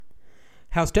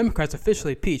House Democrats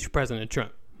officially impeach President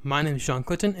Trump. My name is Sean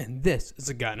Clinton, and this is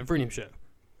the Guy in a Freedom Show.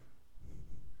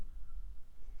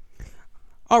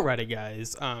 Alrighty,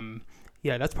 guys.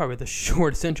 That's probably the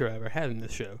shortest intro I ever had in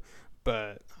this show.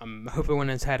 But I hope everyone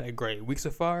has had a great week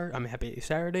so far. I'm happy it's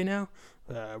Saturday now.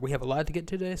 We have a lot to get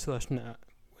today, so let's not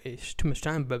waste too much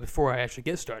time. But before I actually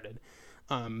get started,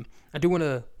 I do want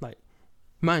to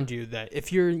remind you that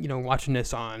if you're watching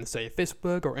this on, say,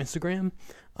 Facebook or Instagram,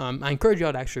 I encourage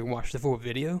y'all to actually watch the full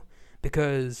video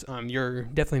because you're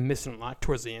definitely missing a lot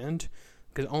towards the end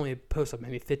because it only posts up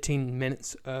maybe 15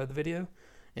 minutes of the video,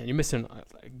 and you're missing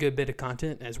a good bit of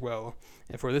content as well.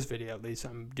 And for this video, at least,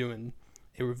 I'm doing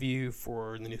a review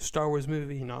for the new Star Wars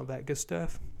movie and all that good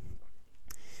stuff.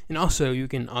 And also, you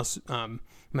can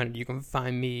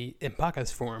find me in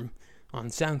podcast form on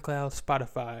SoundCloud,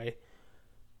 Spotify,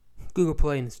 Google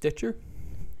Play, and Stitcher.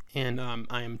 And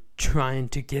I am trying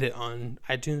to get it on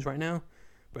iTunes right now,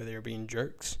 but they're being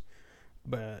jerks.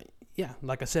 But yeah,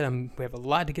 like I said, we have a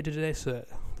lot to get to today, so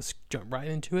let's jump right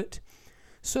into it.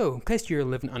 So, in case you're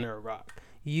living under a rock,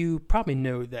 you probably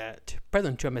know that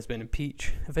President Trump has been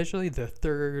impeached, officially the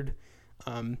third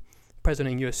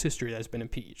president in U.S. history that has been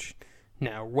impeached.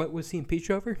 Now, what was he impeached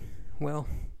over? Well,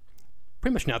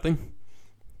 pretty much nothing.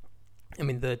 I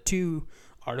mean, the two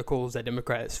articles that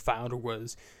Democrats filed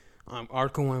was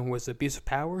Article 1 was abuse of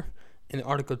power, and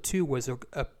Article 2 was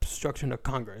obstruction of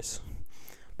Congress.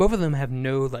 Both of them have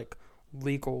no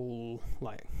legal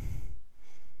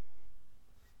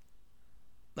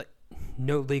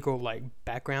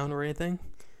background or anything.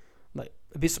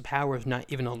 Abuse of power is not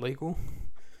even illegal.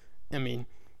 I mean,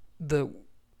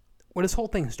 what this whole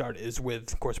thing started is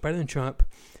with, of course, President Trump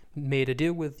made a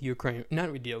deal with Ukraine, not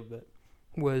a deal, but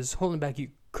was holding back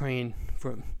Ukraine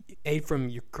from aid from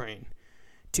Ukraine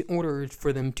in order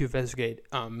for them to investigate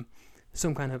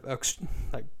some kind of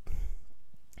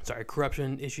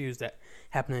corruption issues that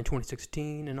happened in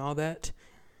 2016 and all that.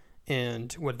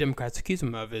 And what Democrats accuse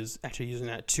him of is actually using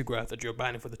that to go after Joe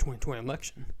Biden for the 2020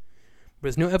 election. But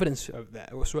there's no evidence of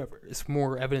that whatsoever. It's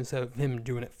more evidence of him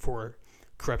doing it for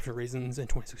corruption reasons in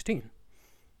 2016.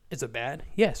 Is it bad?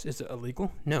 Yes. Is it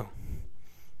illegal? No.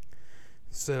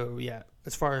 So, yeah,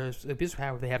 as far as abuse of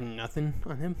power, they have nothing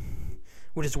on him,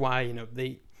 which is why,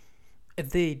 if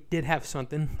they did have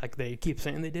something, like they keep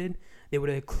saying they did, they would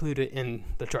have included it in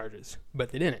the charges,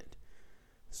 but they didn't.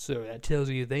 So that tells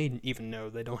you they even know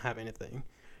they don't have anything.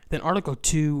 Then Article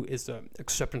 2 is the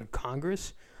obstruction of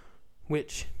Congress,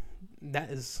 which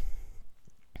makes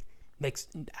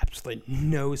absolutely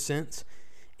no sense,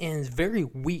 and is very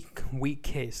weak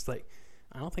case. I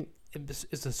don't think is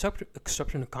the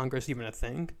obstruction of Congress even a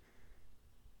thing?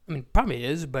 I mean, probably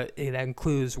is, but it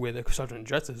includes with obstruction of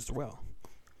justice as well.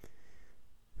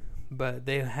 But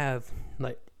they have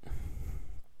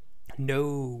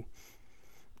no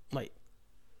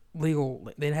legal.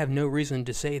 They have no reason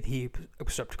to say that he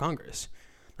obstructed Congress.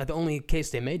 The only case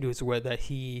they made was where that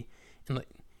he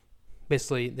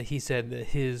basically that he said that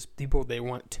his people they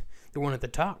wanted to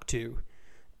talk to,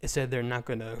 it said they're not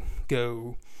going to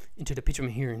go into the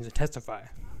impeachment hearings and testify. I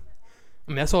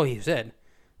mean, that's all he said.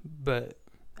 But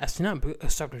that's not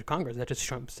obstruction of Congress. That's just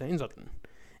Trump saying something.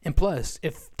 And plus,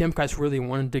 if Democrats really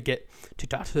wanted to get to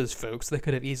talk to those folks, they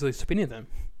could have easily subpoenaed them.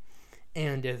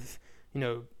 And if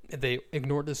they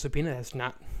ignored the subpoena,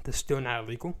 that's still not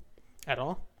illegal at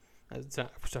all. It's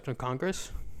not obstruction of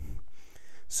Congress.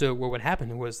 So what would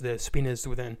happen was the subpoenas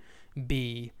would then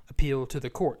be appealed to the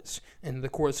courts, and the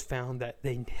courts found that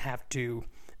they have to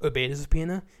obey the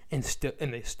subpoena, and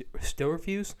they still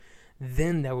refuse.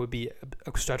 Then that would be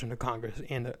obstruction of Congress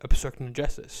and obstruction of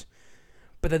justice.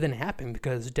 But that didn't happen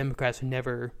because Democrats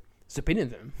never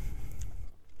subpoenaed them.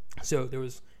 So there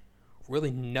was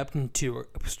really nothing to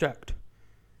obstruct.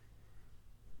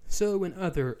 So in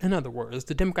other words,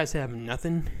 the Democrats have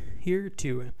nothing here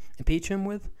to impeach him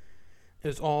with. It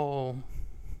was all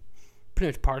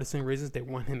pretty much partisan reasons. They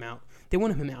want him out. They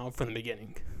wanted him out from the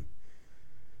beginning.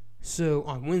 So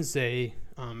on Wednesday,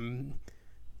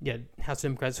 House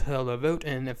Democrats held a vote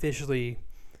and officially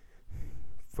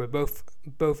for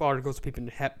both articles people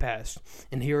have passed.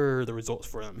 And here are the results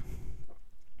for them.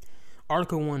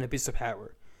 Article 1, abuse of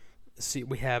power. See,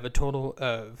 we have a total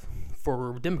of,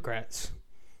 for Democrats,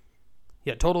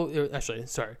 total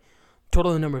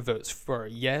number of votes. For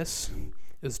yes,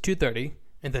 it was 230,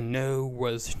 and then no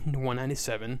was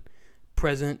 197.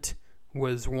 Present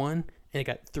was 1, and it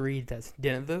got 3 that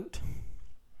didn't vote.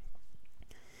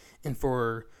 And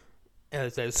for,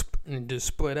 as I just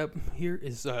split up here,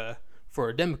 is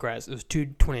for Democrats, it was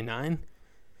 229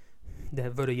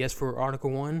 that voted yes for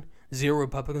Article 1. 0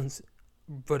 Republicans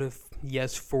voted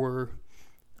yes for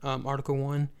Article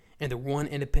 1, and the one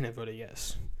independent voted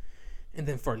yes. And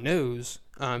then for no's,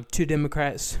 2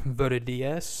 Democrats voted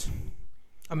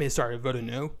voted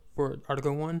no for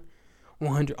Article 1.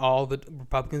 All the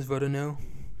Republicans voted no.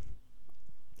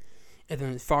 And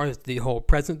then as far as the whole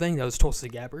president thing, that was Tulsi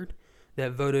Gabbard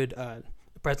that voted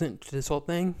president to this whole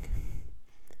thing.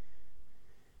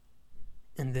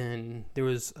 And then there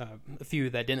was a few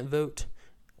that didn't vote.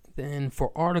 Then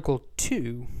for Article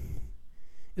 2,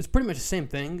 it was pretty much the same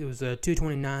thing. It was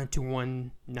 229 to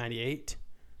 198.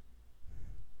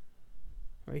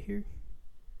 Right here.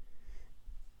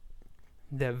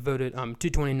 That voted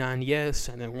 229 yes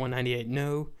and then 198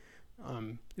 no.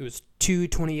 It was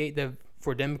 228 that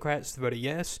for Democrats voted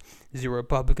yes, 0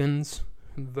 Republicans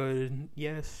voted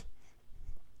yes,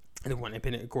 and then 1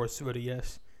 independent, of course, voted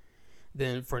yes.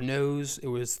 Then for no's, it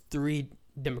was 3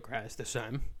 Democrats this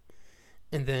time,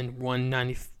 and then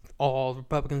 190 all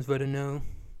Republicans voted no,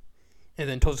 and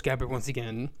then Tulsi Gabbard once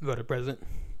again voted president.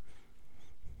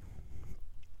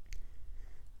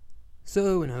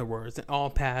 So, in other words, it all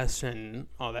passed and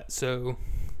all that. So,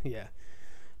 yeah,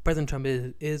 President Trump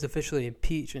is officially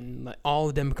impeached, and like all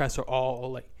the Democrats are all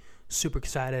like super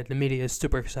excited. The media is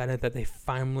super excited that they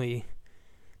finally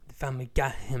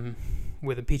got him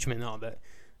with impeachment and all that.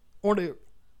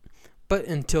 But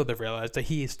until they realize that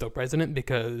he is still president,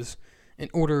 because in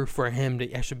order for him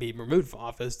to actually be removed from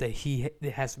office, that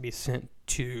it has to be sent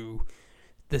to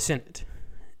the Senate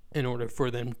in order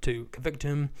for them to convict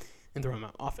him and throw him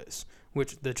out of office,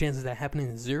 which the chances of that happening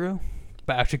is 0,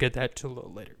 but I should get that to a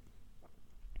little later.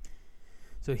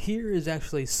 So here is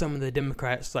actually some of the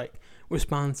Democrats' like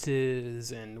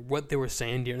responses and what they were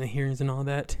saying during the hearings and all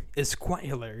that. It's quite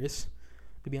hilarious,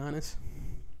 to be honest.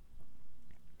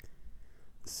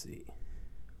 Let's see.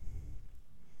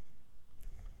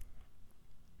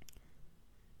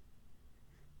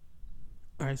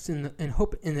 All right, so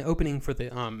in the opening for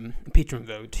the impeachment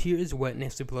vote, here's what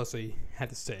Nancy Pelosi had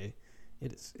to say.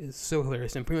 It's so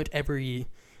hilarious, and pretty much every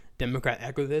Democrat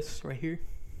echoed this right here.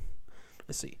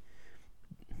 Let's see.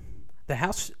 The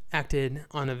House acted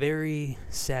on a very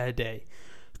sad day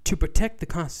to protect the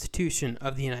Constitution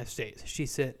of the United States. She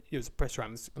said, it was a press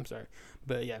conference, I'm sorry,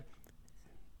 but yeah.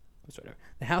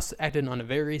 The House acted on a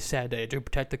very sad day to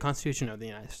protect the Constitution of the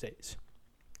United States.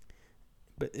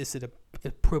 But is it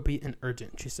appropriate and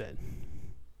urgent, she said.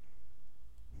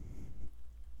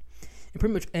 And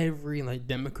pretty much every like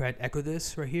Democrat echoed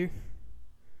this right here.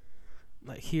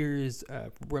 Like here's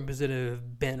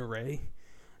Representative Ben Ray.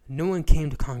 No one came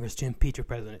to Congress to impeach a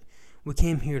president. We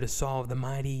came here to solve the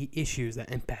mighty issues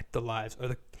that impact the lives of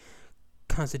the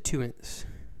constituents.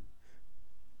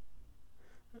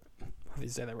 How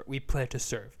say that right? We pledge to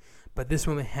serve. But this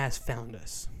woman has found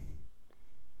us.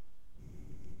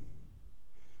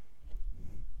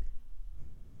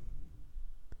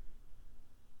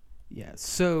 Yeah,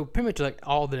 so pretty much like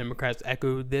all the Democrats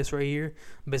echoed this right here,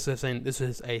 basically saying this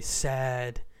is a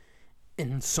sad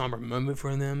and somber moment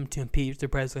for them to impeach the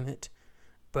president,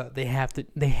 but they have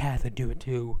to do it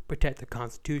to protect the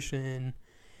Constitution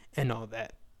and all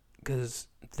that, because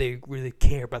they really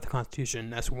care about the Constitution.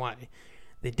 That's why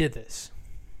they did this.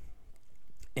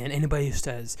 And anybody who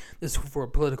says this for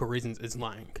political reasons is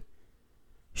lying.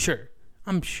 Sure,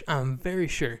 I'm very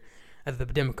sure that the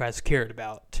Democrats cared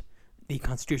about the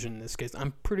Constitution in this case.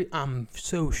 I'm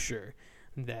so sure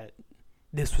that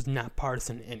this was not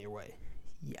partisan in any way.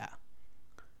 Yeah.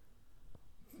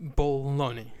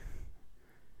 Baloney.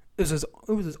 It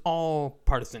was all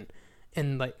partisan.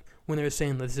 And like when they were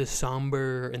saying this is a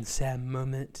somber and sad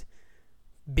moment,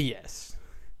 BS.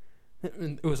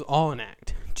 It was all an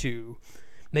act to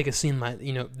make it seem like,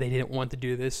 they didn't want to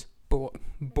do this.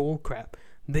 Bull crap.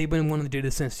 They've been wanting to do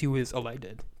this since he was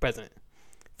elected president.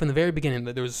 From the very beginning,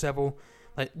 there was several,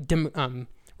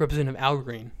 Representative Al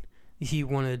Green, he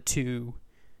wanted to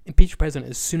impeach the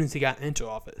president as soon as he got into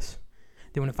office.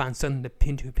 They want to find something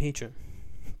to impeach him.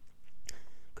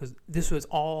 Because this was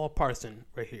all partisan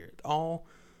right here. All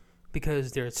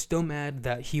because they're still mad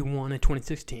that he won in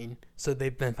 2016, so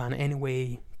they've been finding any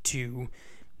way to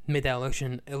make that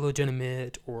election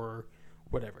illegitimate or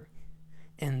whatever.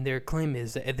 And their claim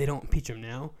is that if they don't impeach him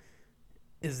now,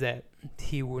 is that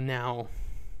he would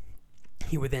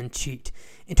then cheat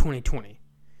in 2020,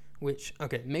 which,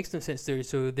 okay, makes no sense there.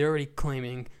 So they're already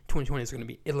claiming 2020 is going to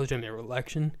be illegitimate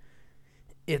election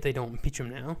if they don't impeach him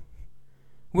now,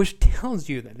 which tells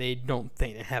you that they don't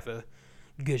think they have a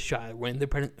good shot at winning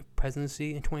the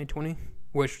presidency in 2020,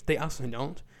 which they also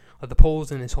don't. The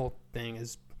polls and this whole thing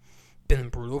has been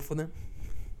brutal for them,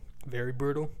 very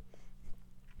brutal.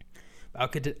 I'll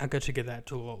get to get that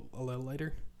to a little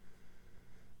later.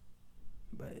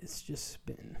 But it's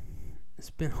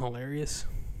been hilarious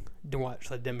to watch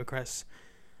the Democrats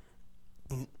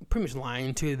pretty much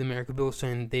lying to the American people,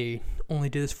 saying they only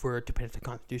do this to protect the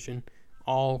Constitution.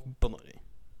 All baloney.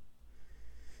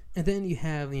 And then you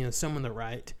have, some on the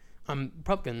right,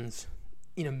 Republicans,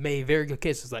 made very good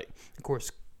cases, like, of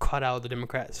course, caught out the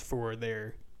Democrats for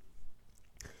their,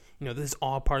 this is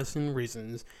all partisan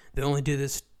reasons. They only do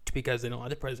this because they don't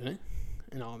like the president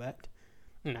and all that.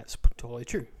 And that's totally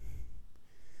true.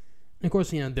 And of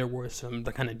course, there were some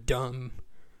kind of dumb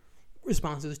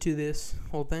responses to this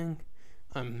whole thing.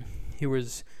 Here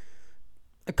was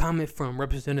a comment from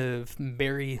Representative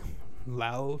Barry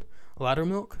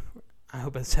Loudermilk. I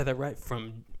hope I said that right.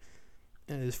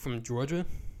 Is from Georgia.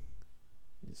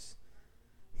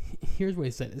 Here's what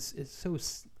he said. This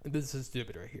is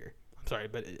stupid right here. I'm sorry,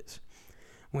 but it is.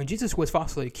 When Jesus was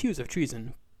falsely accused of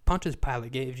treason, Pontius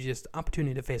Pilate gave Jesus the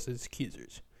opportunity to face his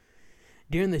accusers.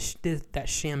 During that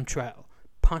sham trial,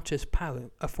 Pontius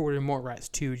Pilate afforded more rights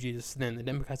to Jesus than the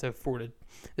Democrats have afforded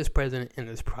this president in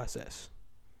this process.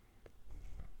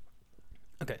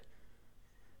 Okay.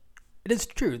 It is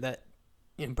true that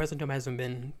President Trump hasn't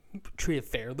been treated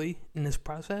fairly in this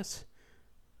process,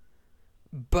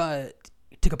 but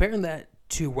to compare that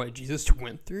to what Jesus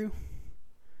went through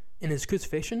in his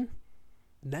crucifixion,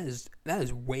 that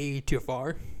is way too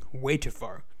far. Way too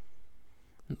far.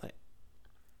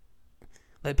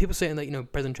 Like people saying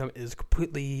that, President Trump is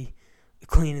completely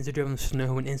clean as a drip of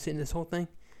snow and innocent in this whole thing.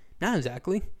 Not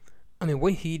exactly. I mean,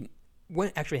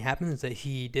 what actually happened is that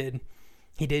he did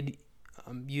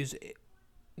use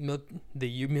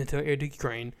the military aid to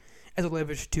Ukraine as a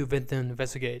leverage to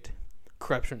investigate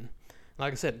corruption.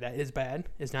 Like I said, that is bad.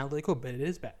 It's not legal, but it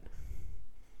is bad.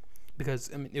 Because,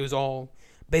 it was all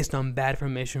based on bad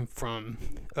information from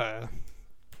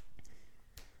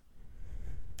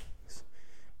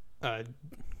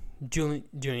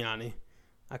Giuliani.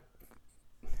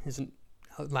 His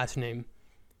last name.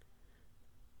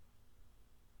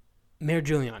 Mayor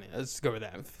Giuliani. Let's go with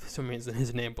that. For some reason,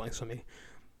 his name blanks on me.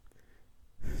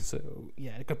 So,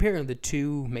 yeah, comparing the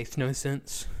two makes no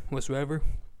sense whatsoever.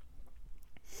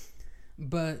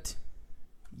 But,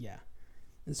 yeah,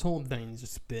 this whole thing's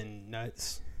just been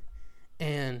nuts.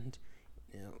 And,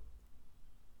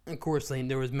 of course,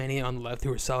 there was many on the left who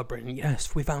were celebrating,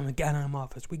 yes, we finally got him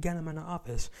in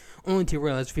office, only to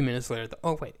realize a few minutes later that,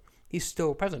 oh, wait, he's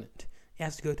still president. He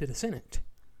has to go to the Senate.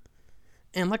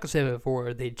 And like I said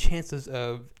before, the chances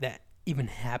of that even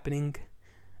happening,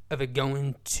 of it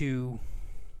going to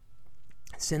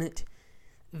Senate,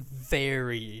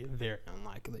 very, very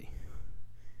unlikely.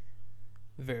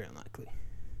 Very unlikely.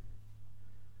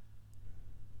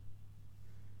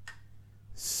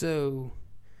 So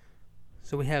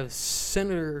we have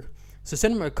Senator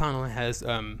McConnell has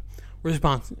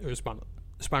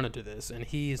responded to this, and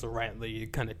he's rightly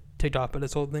kind of ticked off by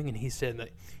this whole thing, and he said that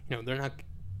they're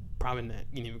probably not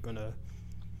even going to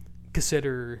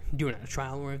consider doing a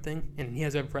trial or anything, and he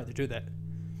has every right to do that.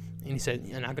 And he said,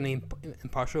 you're not going to be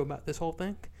impartial about this whole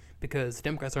thing because the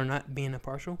Democrats are not being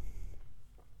impartial.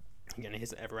 Again, he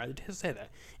has every right to say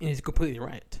that, and he's completely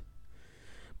right.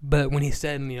 But when he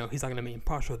said, he's not going to be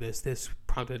impartial, this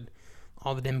prompted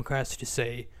all the Democrats to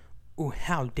say, oh,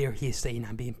 how dare he say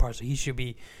not being impartial? He should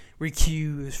be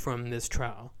recused from this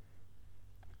trial.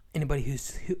 Anybody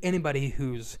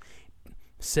who's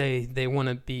say they want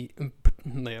to be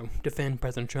defend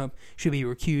President Trump should be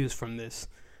recused from this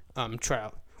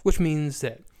trial, which means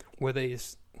that what they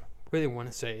really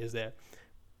want to say is that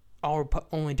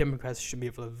only Democrats should be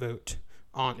able to vote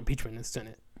on impeachment in the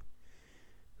Senate,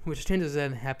 which changes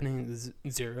that happening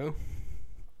zero.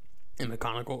 And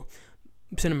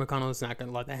Senator McConnell is not going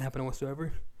to let that happen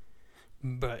whatsoever.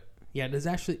 But yeah, there's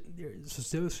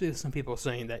still some people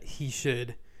saying that he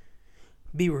should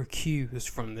be recused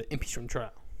from the impeachment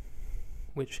trial,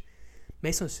 which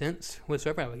makes no sense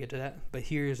whatsoever. I will get to that, but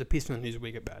here's a piece from the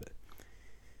Newsweek about it.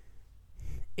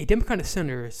 A Democratic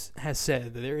senator has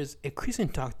said that there is increasing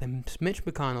talk that Mitch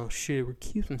McConnell should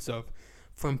recuse himself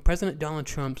from President Donald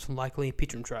Trump's likely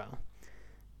impeachment trial.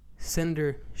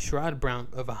 Senator Sherrod Brown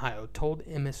of Ohio told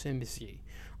MSNBC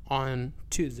on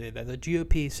Tuesday that the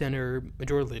GOP Senator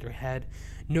Majority Leader had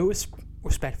no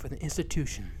respect for the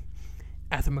institution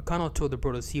after McConnell told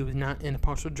reporters he was not an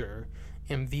impartial juror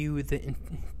and viewed the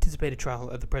anticipated trial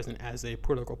of the president as a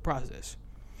political process.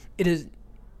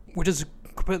 Which is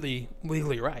completely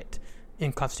legally right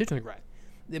and constitutionally right.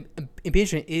 The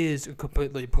impeachment is a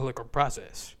completely political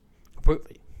process.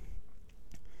 Completely.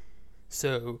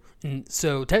 So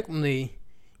technically,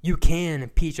 you can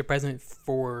impeach a president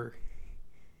for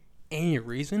any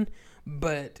reason,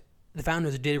 but the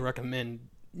founders did recommend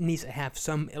it needs to have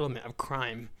some element of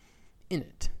crime in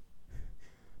it.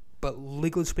 but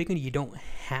legally speaking, you don't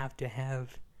have to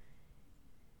have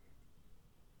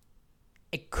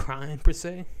a crime per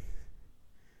se.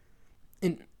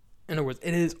 In other words,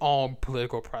 it is all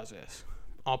political process,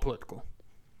 all political.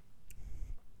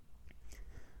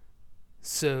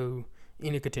 So,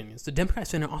 it continues. The Democrat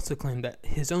senator also claimed that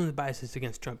his own biases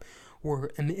against Trump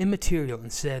were immaterial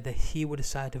and said that he would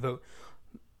decide to vote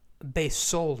based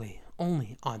solely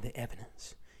only on the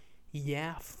evidence.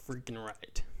 Yeah, freaking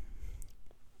right.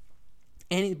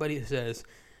 Anybody who says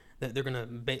that they're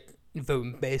going to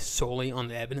vote based solely on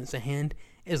the evidence at hand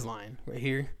is lying right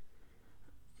here.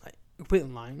 Like,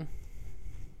 completely lying.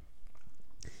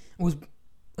 What's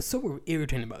so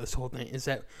irritating about this whole thing is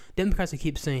that Democrats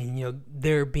keep saying,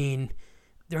 they're being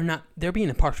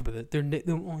impartial with it.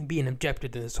 They're only being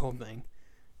objective to this whole thing.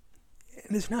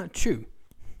 And it's not true.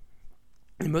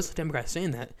 And most of the Democrats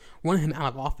saying that want him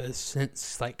out of office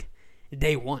since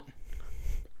day one.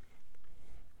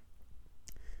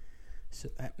 So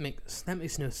that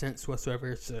makes no sense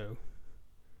whatsoever. So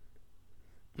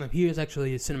here's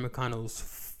actually Senator McConnell's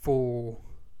full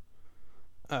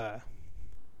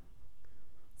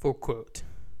quote,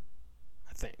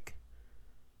 I think.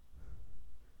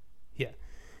 Yeah.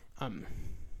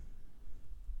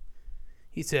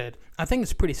 He said, "I think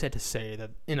it's pretty sad to say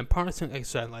that in a partisan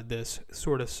exercise like this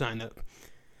sort of sign up,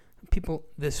 people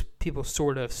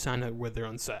sort of sign up with their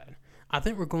own side. I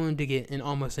think we're going to get an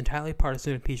almost entirely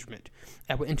partisan impeachment.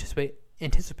 I would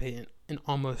anticipate an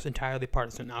almost entirely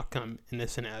partisan outcome in the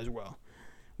Senate as well,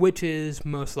 which is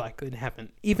most likely to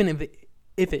happen, even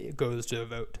if it goes to a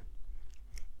vote.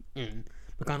 And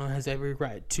McConnell has every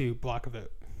right to block a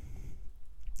vote.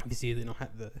 Obviously, they don't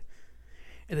have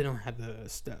the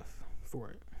stuff for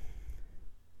it.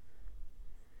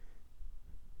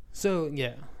 So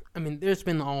yeah, there's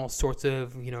been all sorts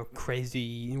of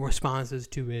crazy responses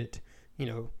to it.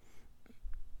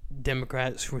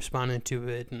 Democrats responding to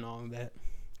it and all of that.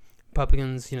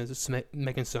 Republicans, just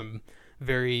making some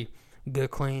very good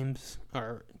claims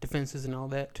or defenses and all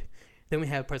that. Then we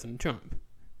have President Trump,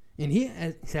 and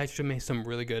he's actually made some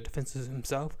really good defenses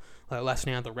himself. Like last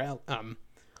night at the rally,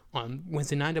 on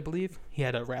Wednesday night, I believe, he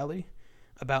had a rally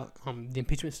about the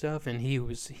impeachment stuff, and he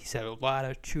said a lot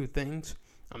of true things.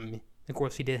 Of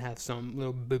course, he did have some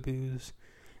little boo-boos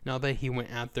and all that. He went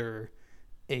after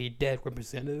a dead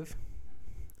representative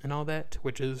and all that,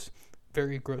 which is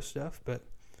very gross stuff, but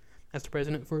that's the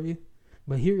president for you.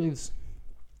 But here is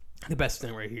the best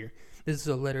thing right here. This is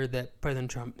a letter that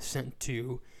President Trump sent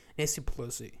to Nancy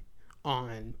Pelosi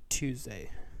on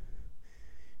Tuesday.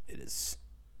 It is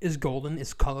golden,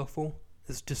 it's colorful,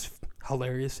 it's just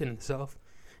hilarious in itself.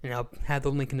 And I'll have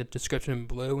the link in the description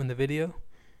below in the video.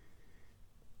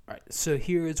 Alright, so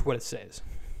here is what it says.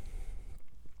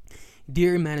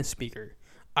 Dear Madam Speaker,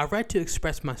 I write to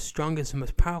express my strongest and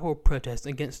most powerful protest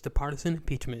against the partisan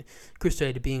impeachment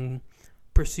crusade being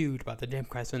pursued by the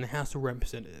Democrats in the House of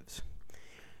Representatives.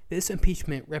 This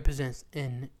impeachment represents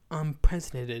an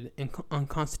unprecedented and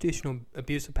unconstitutional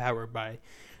abuse of power by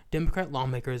Democrat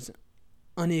lawmakers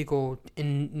unequaled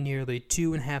in nearly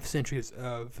 2.5 centuries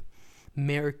of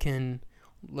American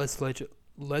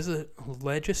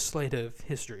legislative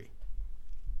history.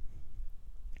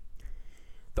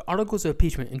 The articles of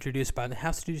impeachment introduced by the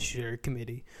House Judiciary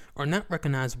Committee are not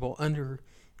recognizable under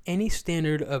any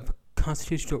standard of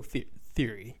constitutional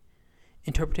theory,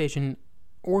 interpretation,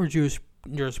 or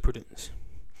jurisprudence.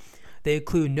 They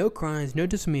include no crimes, no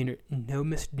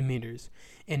misdemeanors,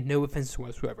 and no offenses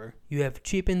whatsoever. You have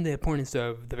cheapened the importance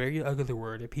of the very ugly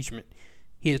word impeachment.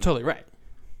 He is totally right.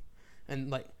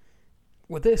 And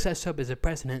what this sets up is a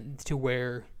precedent to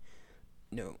where,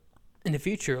 in the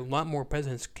future, a lot more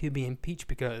presidents could be impeached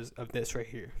because of this right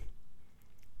here.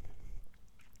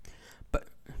 But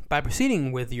by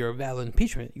proceeding with your valid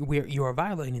impeachment, you are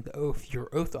violating your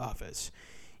oath of office.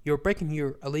 You are breaking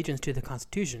your allegiance to the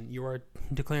Constitution. You are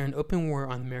declaring open war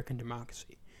on American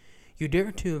democracy. You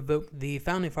dare to invoke the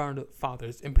Founding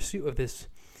Fathers in pursuit of this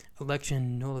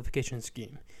election nullification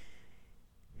scheme.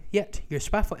 Yet, your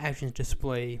spiteful actions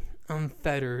display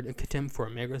unfettered contempt for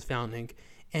America's founding,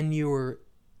 and your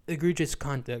egregious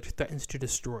conduct threatens to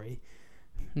destroy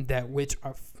that which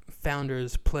our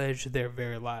founders pledged their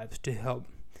very lives to help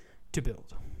to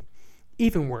build.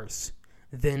 Even worse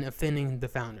than offending the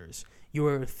founders, you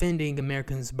are offending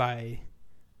Americans by...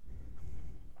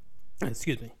 I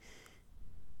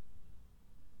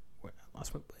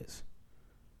lost my place.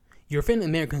 You're offending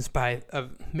Americans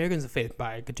of faith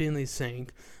by continually saying,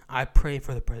 "I pray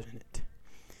for the president,"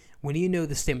 when you know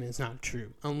the statement is not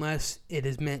true, unless it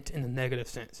is meant in a negative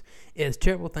sense. It is a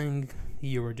terrible thing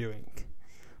you are doing,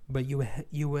 but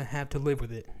you will have to live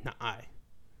with it, not I.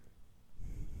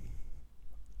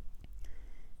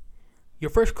 Your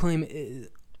first claim,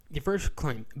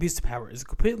 abuse of power, is a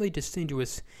completely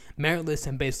disingenuous, meritless,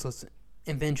 and baseless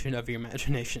invention of your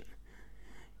imagination.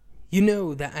 You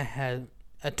know that I had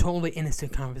a totally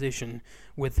innocent conversation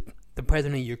with the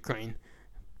president of Ukraine.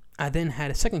 I then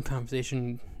had a second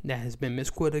conversation that has been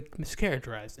misquoted,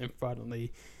 mischaracterized, and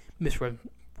fraudulently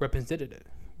misrepresented.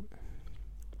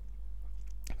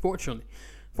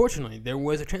 Fortunately, there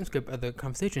was a transcript of the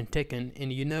conversation taken,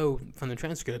 and you know from the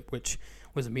transcript, which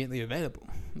was immediately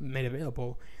made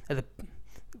available, that the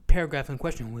paragraph in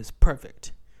question was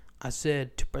perfect. I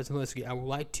said to President Zelensky, I would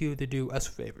like you to do us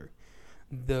a favor,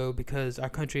 though, because our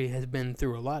country has been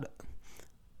through a lot,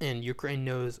 and Ukraine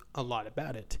knows a lot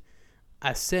about it.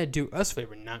 I said do us a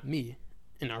favor, not me,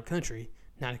 in our country,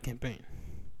 not a campaign.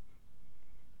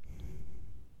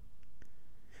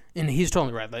 And he's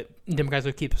totally right. Like, Democrats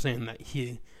will keep saying that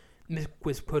he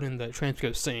was put in the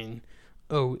transcript saying,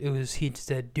 oh, he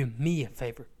said do me a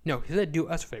favor. No, he said do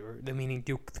us a favor, meaning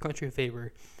do the country a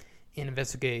favor and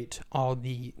investigate all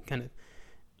the kind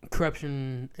of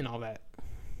corruption and all that.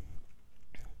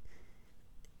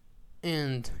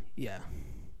 And, yeah.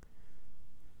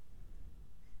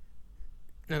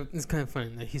 Now, it's kind of funny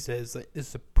that he says, like, this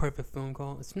is a perfect phone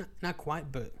call. It's not quite,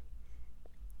 but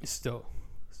it's still.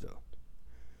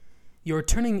 You're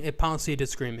turning a policy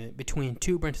disagreement between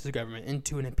two branches of government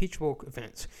into an impeachable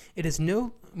offense. It is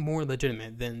no more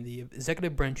legitimate than the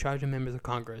executive branch charging members of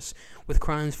Congress with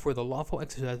crimes for the lawful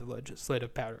exercise of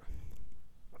legislative power.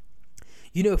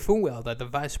 You know full well that the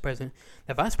Vice President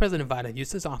Biden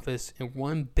used his office and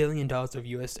 $1 billion of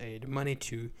U.S. aid money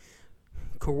to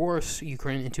coerce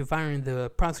Ukraine into firing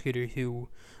the prosecutor who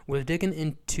was digging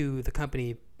into the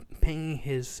company, paying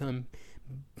his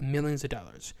millions of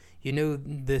dollars. You know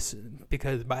this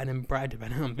because Biden bragged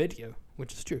about it on video,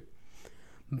 which is true.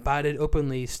 Biden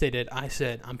openly stated, I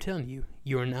said, I'm telling you,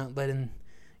 you are not getting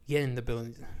the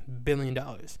 $1 billion.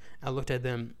 I looked at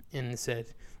them and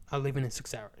said, I'll leave it in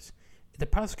 6 hours. If the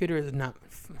prosecutor is not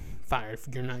fired,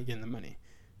 you're not getting the money.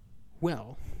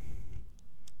 Well,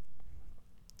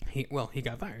 he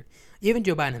got fired. Even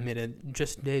Joe Biden admitted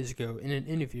just days ago in an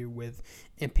interview with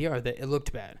NPR that it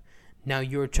looked bad. Now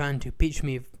you're trying to impeach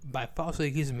me by falsely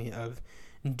accusing me of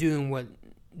doing what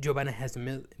Joe Biden has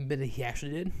admitted he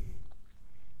actually did.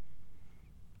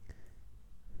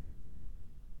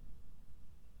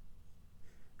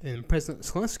 And President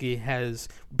Zelensky has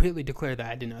repeatedly declared that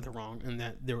I did nothing wrong and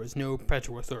that there was no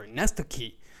pressure whatsoever. And that's the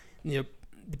key. You know,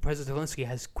 President Zelensky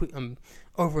has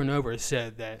over and over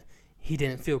said that he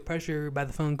didn't feel pressure by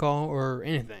the phone call or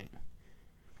anything.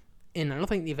 And I don't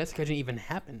think the investigation even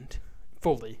happened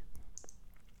fully.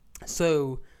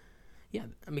 So, yeah,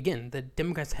 again, the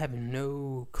Democrats have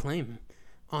no claim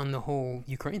on the whole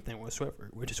Ukraine thing whatsoever,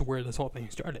 which is where this whole thing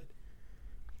started.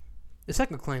 The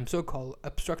second claim, so-called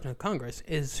obstruction of Congress,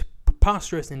 is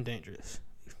preposterous and dangerous.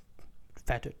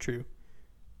 Fact, true.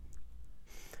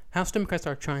 House Democrats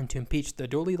are trying to impeach the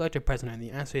duly elected president of the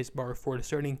United States bar for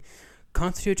asserting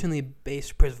constitutionally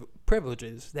based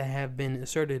privileges that have been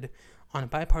asserted on a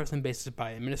bipartisan basis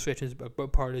by administrations of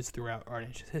both parties throughout our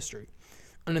nation's history.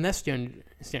 Under that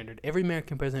standard, every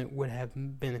American president would have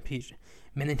been impeached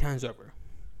many times over.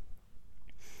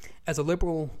 As a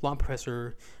liberal law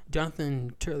professor,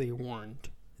 Jonathan Turley warned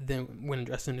them when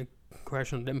addressing the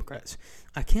congressional Democrats,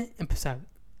 I can't emphasize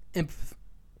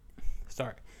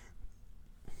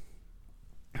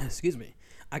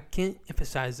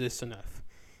this enough.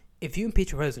 If you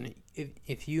impeach a president,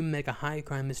 if you make a high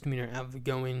crime misdemeanor out of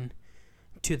going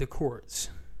to the courts,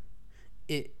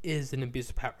 it is an abuse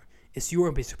of power. It's your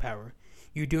abuse of power.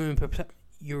 You're doing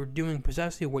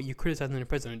precisely what you criticizing the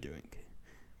president doing.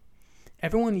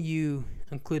 Everyone you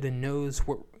included knows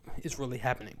what is really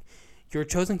happening. Your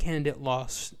chosen candidate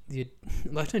lost the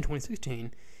election in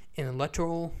 2016 in an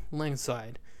electoral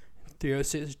landslide,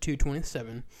 306 to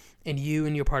 227, and you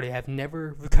and your party have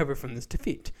never recovered from this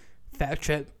defeat. Fact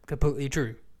check, completely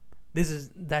true. This is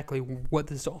exactly what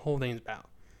this whole thing is about.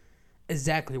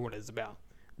 Exactly what it's about.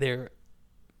 They're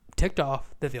ticked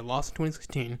off that they lost in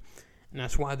 2016, and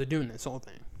that's why they're doing this whole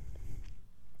thing.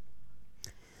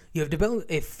 You have developed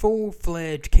a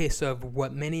full-fledged case of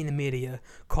what many in the media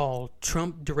call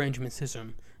Trump derangement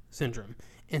syndrome,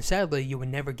 and sadly, you will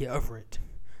never get over it.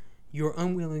 You're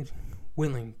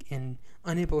willing and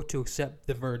unable to accept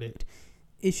the verdict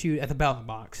issued at the ballot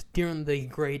box during the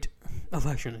great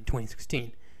election in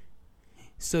 2016.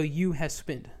 So you have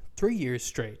spent 3 years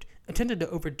straight attempting to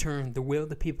overturn the will of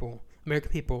the people,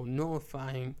 American people,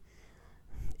 nullified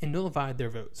their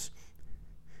votes.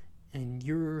 And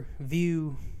you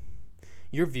view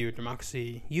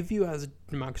democracy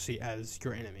as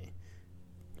your enemy.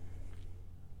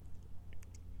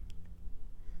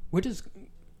 which is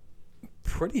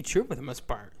pretty true for the most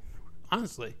part.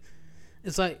 Honestly,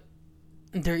 it's like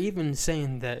they're even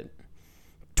saying that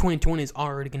 2020 is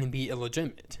already going to be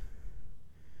illegitimate.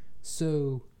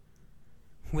 So,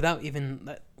 without even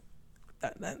that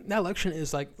election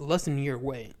is like less than a year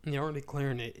away, and they're already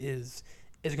declaring it is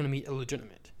going to be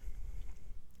illegitimate.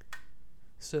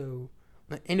 So,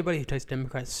 like, anybody who takes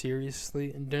Democrats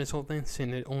seriously and doing this whole thing,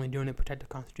 saying they're only doing it to protect the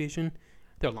Constitution,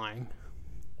 they're lying.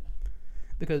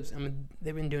 Because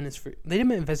they've been doing this they've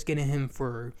been investigating him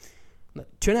for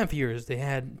 2.5 years. They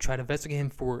had tried to investigate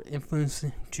him for influence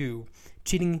to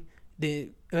cheating.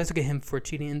 They investigated him for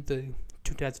cheating in the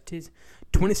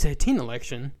 2017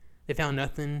 election. They found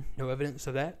nothing, no evidence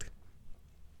of that.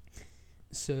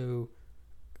 So,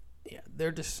 yeah,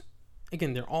 they're just,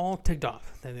 again, they're all ticked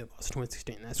off that they lost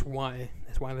 2016. That's why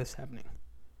this is happening.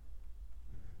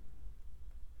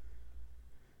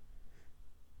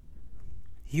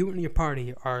 You and your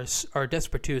party are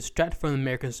desperate to extract from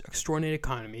America's extraordinary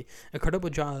economy, a credible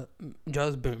jobs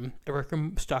boom, a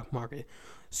record stock market,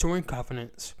 soaring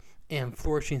confidence, and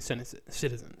flourishing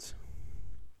citizens.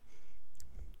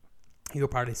 Your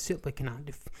party simply cannot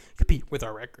compete with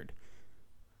our record,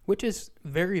 which is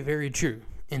very, very true.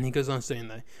 And he goes on saying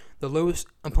that the lowest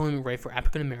employment rate for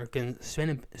African Americans,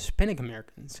 Hispanic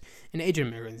Americans, and Asian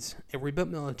Americans, a rebuilt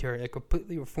military, a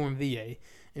completely reformed VA,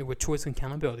 and with choice and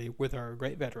accountability with our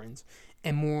great veterans,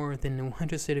 and more than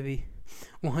 170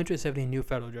 new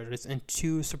federal judges and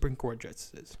 2 Supreme Court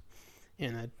justices,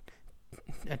 and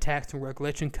a tax and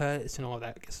regulation cuts and all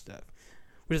that good stuff,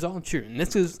 which is all true. And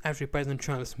this is actually President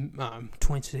Trump's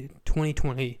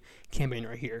 2020 campaign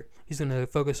right here. He's going to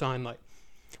focus on, like,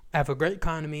 I have a great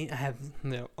economy, I have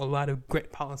a lot of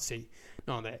great policy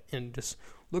and all that, and just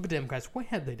look at the Democrats. What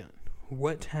have they done?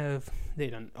 What have they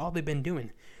done? All they've been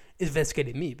doing is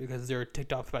investigating me because they're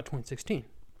ticked off about 2016.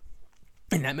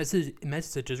 And that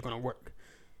message is going to work.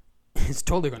 It's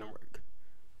totally going to work.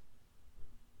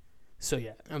 So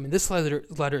yeah, this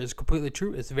letter is completely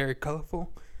true. It's very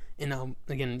colorful. And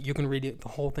again, you can read the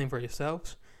whole thing for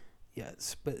yourselves.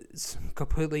 Yes, but it's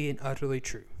completely and utterly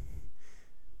true.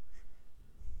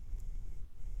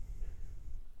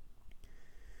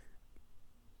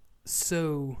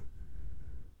 So,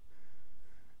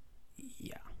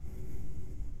 yeah.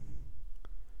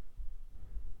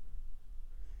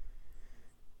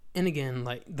 And again,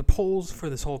 like, the polls for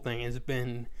this whole thing has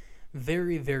been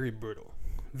very, very brutal.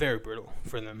 Very brutal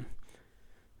for them.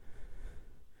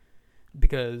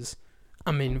 Because,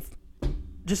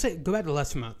 just go back to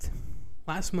last month.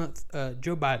 Last month,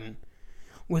 Joe Biden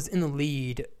was in the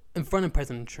lead in front of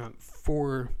President Trump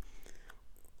for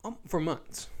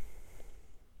months.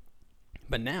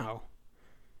 But now,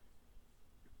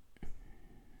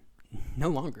 no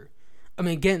longer.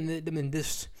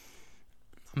 This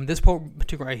poll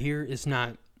particular right here is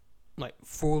not, like,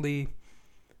 fully,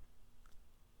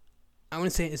 I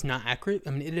wouldn't say it's not accurate.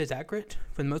 It is accurate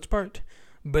for the most part,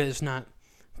 but it's not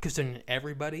considering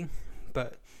everybody.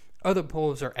 But other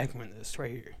polls are echoing this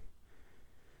right here.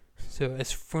 So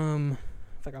it's from,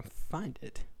 if I can find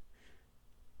it.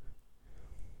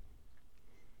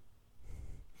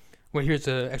 Well, here's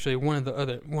actually one of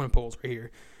the polls right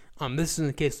here. This is in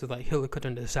the case of, like, Hillary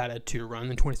Clinton decided to run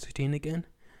in 2016 again,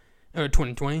 or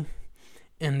 2020,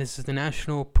 and this is the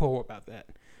national poll about that.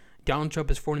 Donald Trump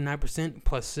is 49%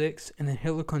 plus 6, and then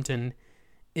Hillary Clinton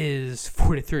is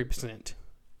 43%.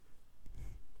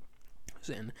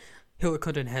 And Hillary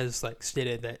Clinton has, like,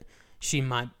 stated that she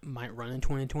might run in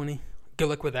 2020. Good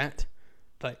luck with that.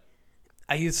 Like,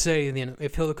 I used to say,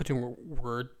 if Hillary Clinton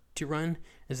were to run,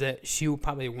 is that she will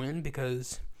probably win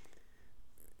because,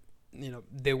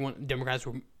 they want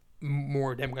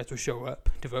more Democrats will show up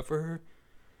to vote for her.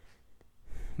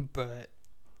 But,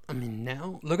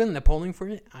 now, looking at the polling for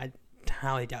it, I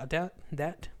highly doubt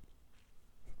that.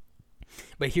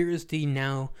 But here is the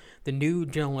new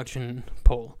general election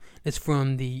poll. It's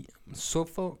from the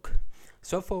Suffolk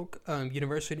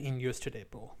University and US Today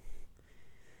poll.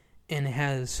 And it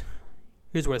has,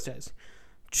 here's what it says.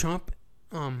 Trump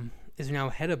is now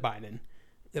ahead of Biden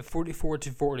at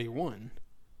 44-41.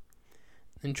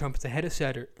 And Trump is ahead of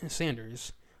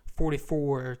Sanders,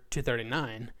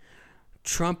 44-39.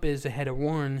 Trump is ahead of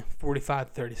Warren,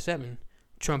 45-37.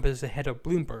 Trump is ahead of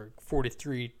Bloomberg,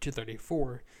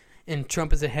 43-34. And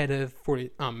Trump is ahead of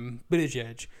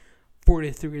Buttigieg,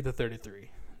 43-33.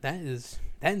 That is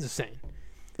insane.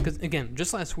 Because, again,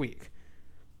 just last week,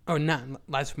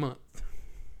 last month,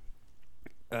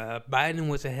 Biden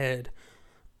was ahead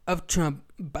of Trump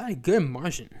by a good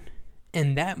margin.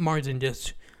 And that margin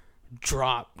just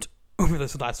dropped over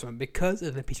this last one because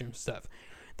of the impeachment stuff.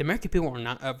 The American people are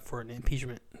not up for an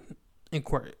impeachment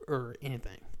inquiry or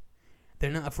anything.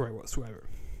 They're not up for it whatsoever.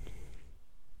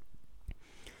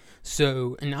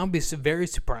 So, and I'll be very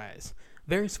surprised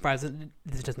that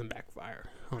this doesn't backfire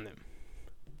on them.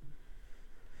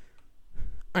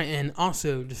 Alright, and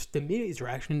also, just the media's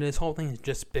reaction to this whole thing has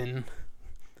just been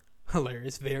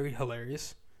hilarious, very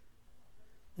hilarious.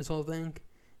 This whole thing.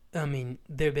 I mean,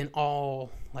 they've been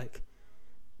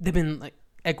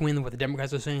echoing what the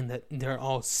Democrats are saying, that they're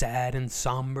all sad and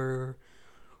somber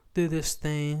through this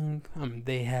thing.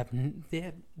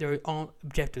 They're all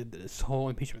objected to this whole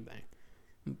impeachment thing.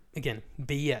 Again,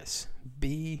 BS.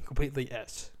 B completely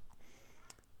S.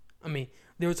 I mean,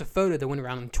 there was a photo that went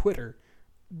around on Twitter,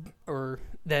 or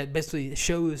that basically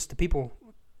shows the people,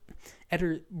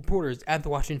 reporters at the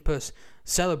Washington Post,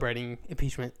 celebrating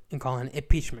impeachment and calling it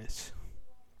Impeachmas.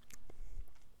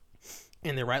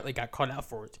 And they rightly got called out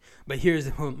for it. But here's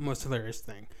the most hilarious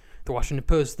thing. The Washington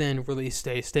Post then released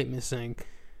a statement saying,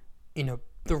 the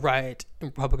right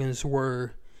Republicans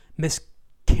were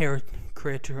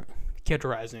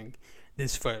mischaracterizing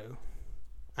this photo.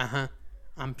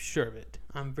 I'm sure of it.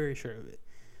 I'm very sure of it.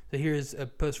 So here's a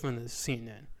post from the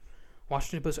CNN.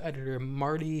 Washington Post editor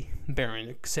Marty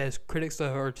Barron says critics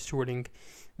are distorting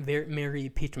Mary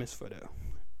Impeachment's photo.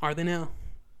 Are they now?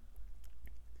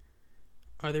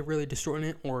 Are they really distorting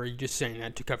it, or are you just saying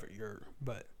that to cover your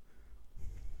butt?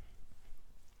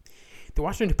 The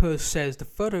Washington Post says a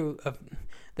photo of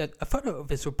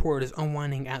its report is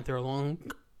unwinding after a long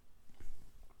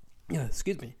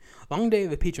day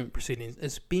of impeachment proceedings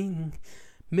is being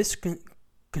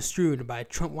misconstrued by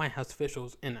Trump White House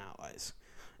officials and allies.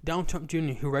 Donald Trump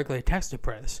Jr., who regularly attacks the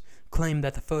press, claimed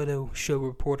that the photo showed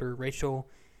reporter Rachel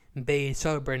Bay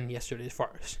celebrating yesterday's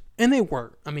farce. And they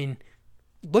were. I mean,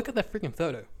 look at that freaking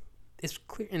photo. It's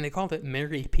clear, and they called it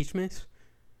Mary Impeachmas.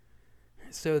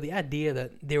 So the idea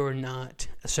that they were not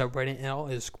celebrating at all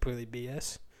is completely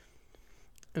BS.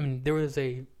 I mean, there was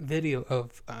a video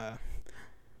of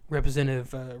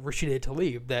Representative Rashida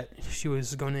Tlaib that she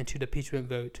was going into the impeachment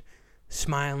vote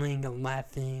smiling and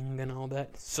laughing and all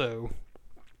that. So,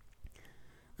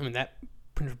 I mean, that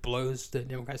pretty much blows the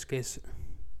Democrats' case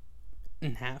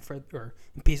in half, or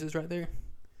in pieces right there.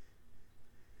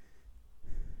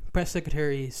 Press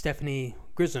Secretary Stephanie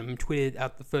Grissom tweeted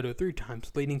out the photo 3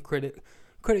 times, leading critics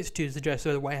to suggest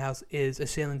that the White House is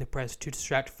assailing the press to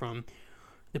distract from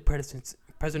the president's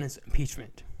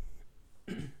impeachment.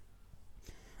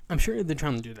 I'm sure they're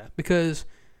trying to do that because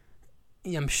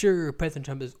I'm sure President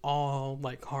Trump is all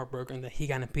heartbroken that he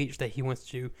got impeached, that he wants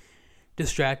to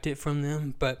distract it from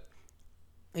them. But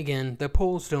again, the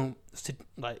polls don't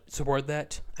support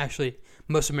that. Actually,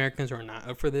 most Americans are not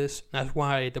up for this. That's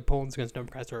why the polls against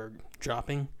Democrats are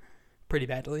dropping pretty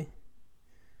badly.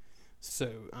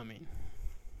 So, I mean,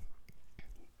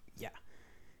 yeah.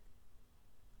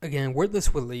 Again, where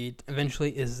this would lead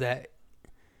eventually is that,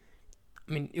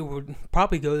 I mean, it would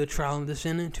probably go to trial in the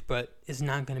Senate, but he's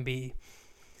not going to be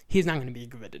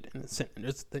convicted in the Senate.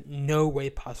 There's no way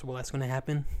possible that's going to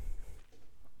happen.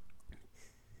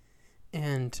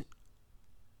 And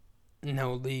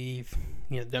leave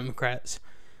Democrats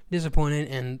disappointed,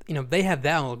 and they have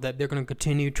vowed that they're going to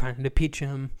continue trying to impeach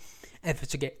him,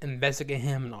 investigate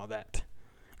him, and all that.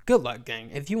 Good luck, gang.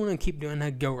 If you want to keep doing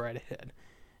that, go right ahead.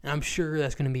 And I'm sure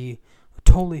that's going to be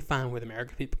totally fine with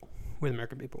American people.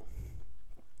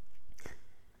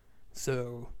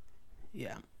 So,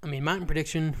 yeah. I mean, my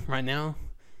prediction right now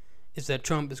is that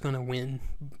Trump is going to win,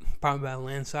 probably by a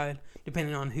landslide,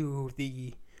 depending on who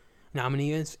the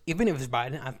nominee is. Even if it's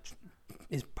Biden,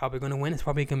 is probably going to win. It's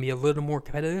probably going to be a little more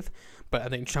competitive, but I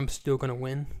think Trump's still going to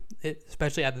win it,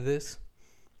 especially after this.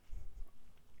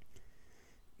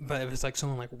 But if it's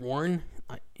someone like Warren,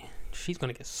 she's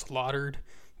going to get slaughtered.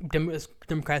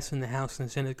 Democrats in the House and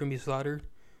the Senate are going to be slaughtered.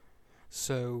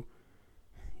 So,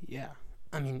 yeah.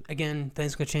 I mean, again,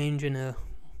 things could change in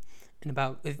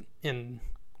 11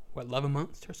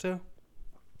 months or so.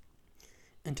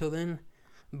 Until then,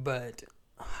 but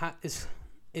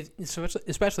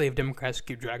especially if Democrats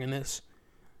keep dragging this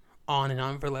on and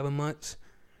on for 11 months,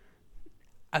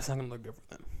 that's not going to look good for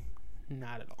them.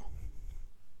 Not at all.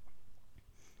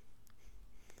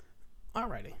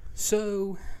 Alrighty,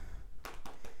 so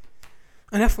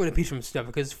enough with impeachment stuff,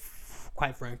 because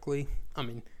quite frankly, I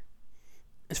mean,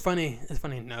 it's funny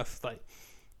enough.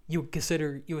 You would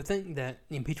think that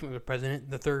the impeachment of the president,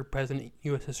 the third president in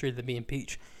U.S. history to be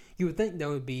impeached, you would think that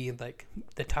would be the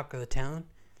talk of the town.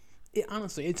 It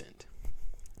honestly isn't.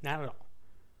 Not at all.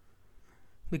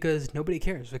 Because nobody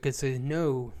cares, because they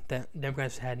know that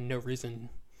Democrats had no reason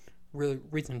to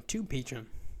impeach him.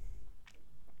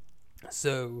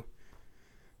 So,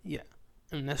 yeah.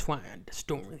 And that's why I just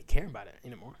don't really care about it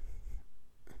anymore.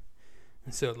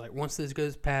 And so, like, once this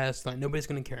goes past, like, nobody's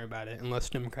going to care about it unless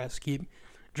Democrats keep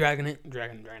dragging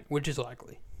it, which is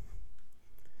likely.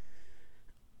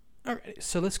 Alright,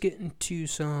 so let's get into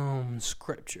some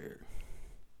scripture.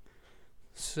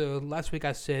 So last week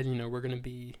I said, we're going to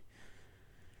be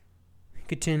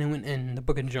continuing in the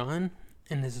book of John,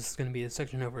 and this is going to be a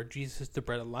section over Jesus, the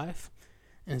bread of life,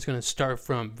 and it's going to start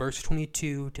from verse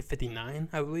 22 to 59,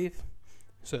 I believe.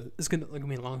 So it's going to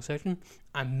be a long section.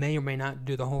 I may or may not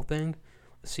do the whole thing.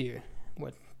 Let's see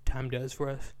what time does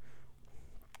for us.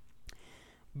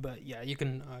 But yeah, you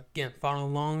can, again, follow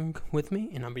along with me,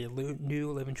 and I'll be a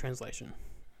New Living Translation.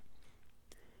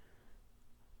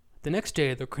 The next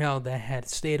day, the crowd that had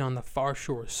stayed on the far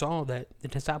shore saw that the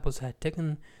disciples had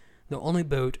taken the only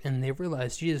boat, and they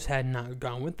realized Jesus had not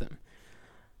gone with them.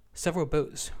 Several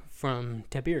boats from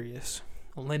Tiberias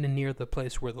landed near the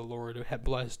place where the Lord had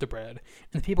blessed the bread,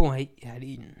 and the people had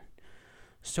eaten.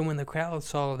 So when the crowd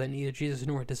saw that neither Jesus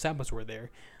nor his disciples were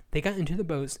there, they got into the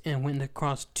boats and went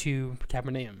across to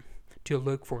Capernaum to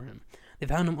look for him. They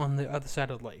found him on the other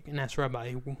side of the lake and asked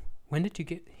Rabbi, "When did you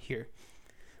get here?"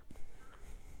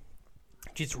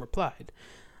 Jesus replied,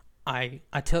 I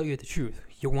tell you the truth.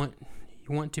 You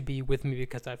want to be with me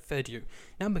because I fed you,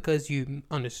 not because you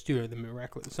understood the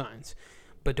miraculous signs.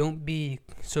 But don't be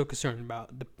so concerned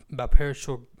about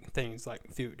perishable things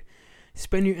like food.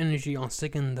 Spend your energy on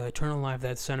seeking the eternal life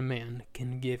that the Son of Man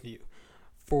can give you.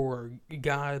 For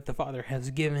God the Father has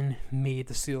given me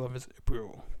the seal of his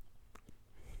approval.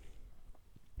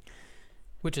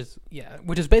 Which is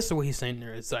basically what he's saying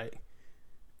there. It's like,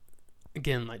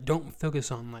 again, like, don't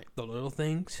focus on like the little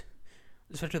things,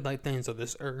 especially like things of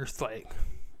this earth, like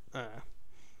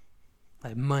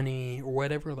money or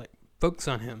whatever. Like, focus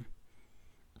on him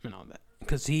and all that,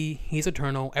 because he's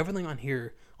eternal. Everything on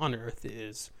here on earth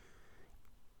is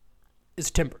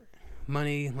temporary.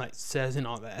 Money, like says, and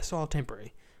all that, it's all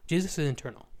temporary. Jesus is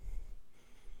eternal.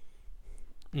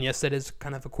 And yes, that is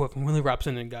kind of a quote from Willie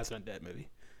Robson in God's Not Dead movie.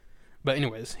 But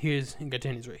anyways, it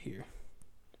continues right here.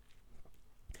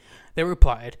 They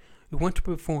replied, "We want to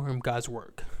perform God's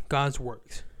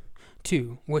works.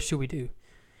 2, what should we do?"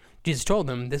 Jesus told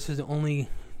them, "This is only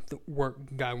the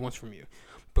work God wants from you.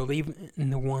 Believe in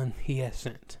the one he has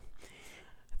sent."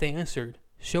 They answered,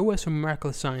 "Show us a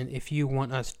miraculous sign if you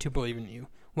want us to believe in you.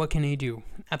 What can he do?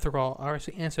 After all, our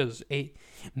ancestors ate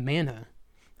manna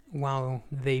while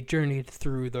they journeyed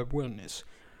through the wilderness.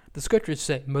 The scriptures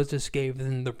say Moses gave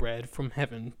them the bread from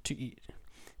heaven to eat."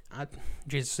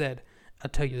 Jesus said, "I'll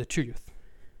tell you the truth.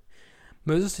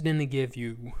 Moses didn't give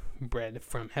you bread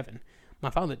from heaven. My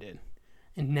Father did.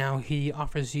 And now he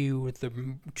offers you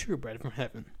the true bread from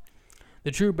heaven.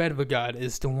 The true bread of God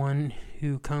is the one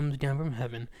who comes down from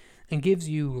heaven and gives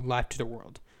you life to the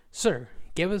world. Sir,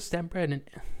 give us that bread."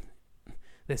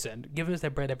 They said, "Give us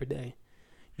that bread every day."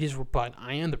 Jesus replied,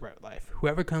 "I am the bread of life.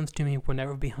 Whoever comes to me will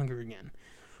never be hungry again.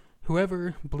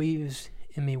 Whoever believes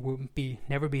in me will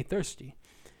never be thirsty.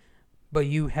 But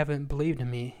you haven't believed in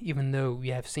me, even though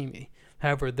you have seen me.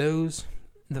 However, those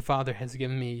the Father has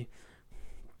given me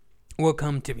will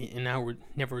come to me, and I will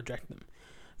never reject them.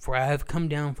 For I have come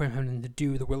down from heaven to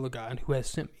do the will of God who has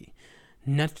sent me,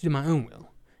 not to do my own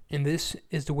will. And this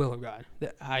is the will of God,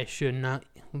 that I should not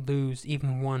lose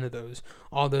even one of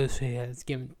all those he has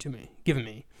given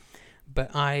me,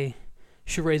 but I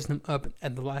should raise them up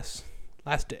at the last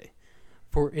day.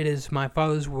 For it is my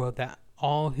Father's will that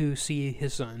all who see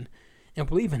his Son and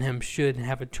believe in him should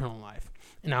have eternal life,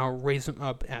 and I will raise them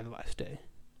up at the last day."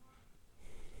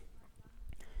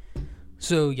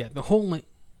 So yeah, the whole,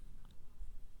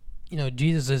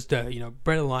 Jesus is the,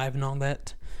 bread of life and all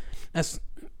that. That's,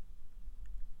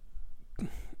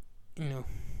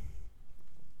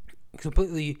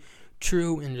 completely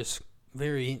true and just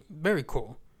very, very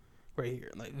cool right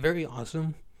here. Like, very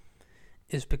awesome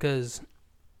is because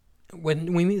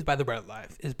when we mean by the bread of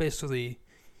life is basically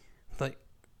like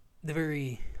the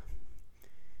very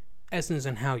essence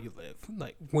in how you live,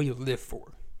 like what you live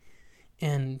for.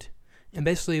 And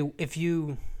basically, if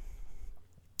you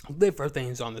live for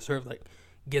things on this earth, like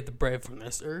get the bread from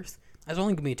this earth, that's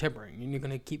only going to be temporary. And you're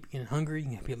going to keep getting hungry.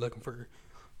 You're going to be looking for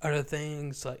other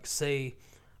things. Like, say,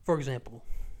 for example,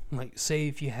 like, say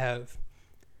if you have,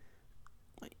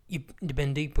 like, you've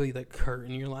been deeply, like, hurt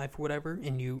in your life or whatever,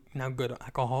 and you now go to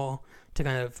alcohol to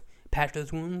kind of patch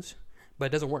those wounds, but it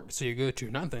doesn't work. So you go to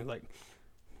another thing, like,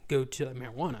 go to like,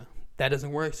 marijuana. That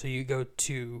doesn't work, so you go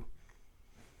to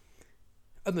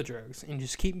other drugs and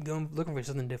just keep going looking for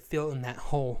something to fill in that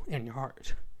hole in your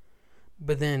heart.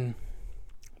 But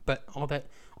all that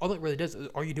really does is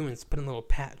all you're doing is putting a little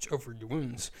patch over your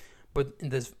wounds. But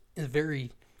this is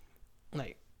very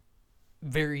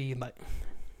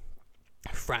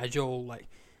fragile, like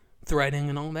threading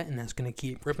and all that, and that's gonna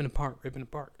keep ripping apart.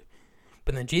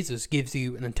 But then Jesus gives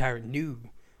you an entire new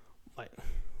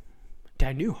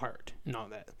heart and all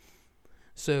that.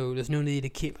 So there's no need to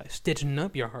keep stitching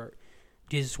up your heart.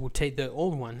 Jesus will take the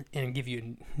old one and give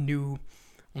you a new,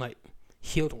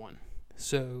 healed one.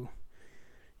 So,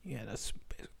 yeah, that's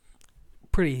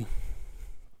pretty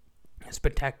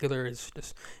spectacular. It's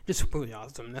just really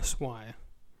awesome. That's why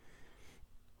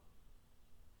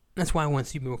I want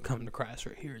to see people come to Christ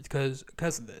right here. It's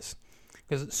because of this.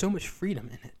 Because there's so much freedom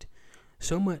in it.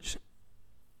 So much,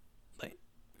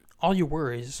 all your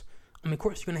worries. I mean, of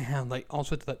course, you're going to have, all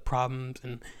sorts of, problems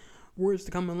and worries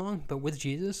to come along. But with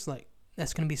Jesus,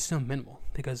 that's going to be so minimal.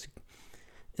 Because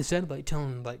instead of,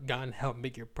 telling, God how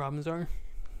big your problems are,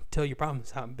 tell your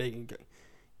problems how big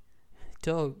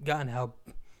tell God how,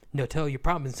 tell your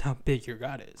problems how big your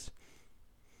God is.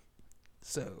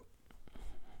 So,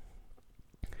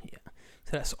 yeah.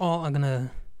 So that's all I'm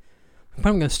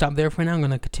probably going to stop there for now. I'm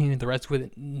going to continue the rest with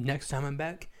it next time I'm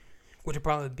back, which will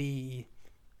probably be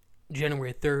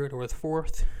January 3rd or the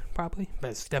 4th, probably.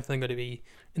 But it's definitely going to be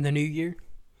in the new year.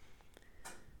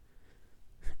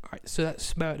 Alright, so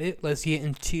that's about it. Let's get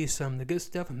into some of the good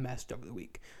stuff and bad stuff of the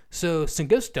week. So, some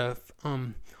good stuff,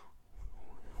 what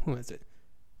was it?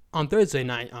 On Thursday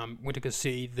night, went to go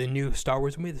see the new Star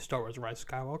Wars movie, the Star Wars Rise of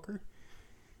Skywalker.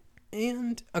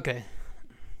 And, okay.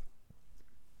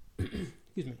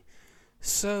 Excuse me.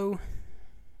 So,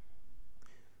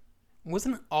 was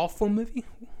it an awful movie?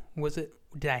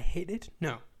 Did I hate it?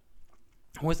 No.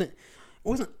 It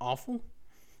wasn't awful.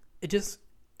 It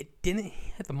didn't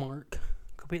hit the mark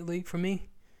completely for me.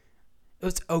 It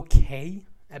was okay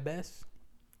at best.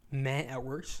 Meh at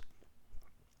worst.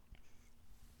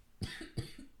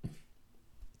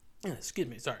 Excuse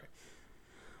me, sorry.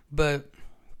 But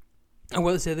I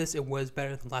will say this, it was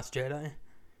better than Last Jedi.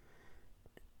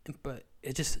 But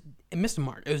it missed the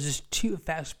mark. It was just too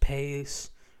fast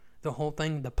paced. The whole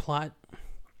thing, the plot,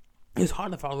 it was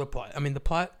hard to follow the plot. I mean, the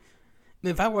plot,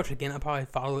 if I watch it again, I'll probably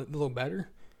follow it a little better.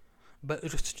 But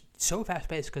it was just so fast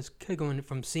paced because it kept going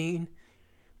from scene,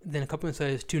 then a couple minutes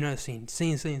later to another scene. It's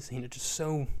just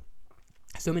so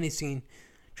many scene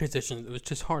transitions. It was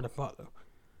just hard to follow.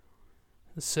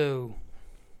 So,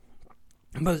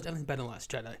 but it's definitely better than Last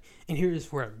Jedi. And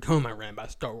here's where I go on my rant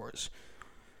about Star Wars.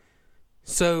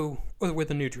 So, with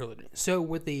the new trilogy. So,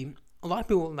 a lot of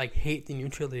people hate the new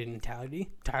trilogy entirely.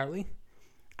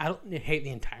 I don't hate the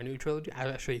entire new trilogy. I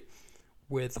actually,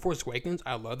 with The Force Awakens,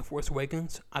 I love The Force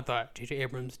Awakens. I thought J.J.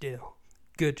 Abrams did a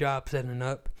good job setting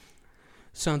up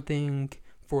something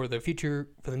for the future,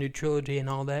 for the new trilogy and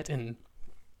all that. And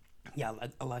yeah,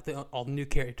 I like all the new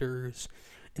characters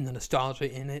and the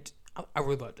nostalgia in it. I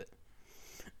really loved it.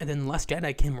 And then Last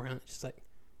Jedi came around. It's just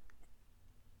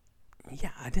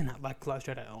yeah, I did not like Last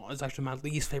Jedi at all. It's actually my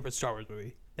least favorite Star Wars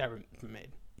movie ever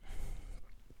made.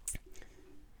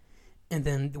 And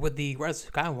then with the Rise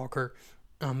of Skywalker,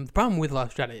 the problem with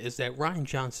Last Jedi is that Rian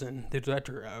Johnson, the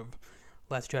director of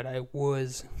Last Jedi,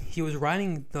 was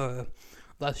writing the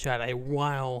Last Jedi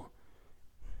while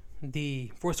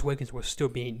the Force Awakens was still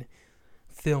being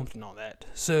filmed and all that.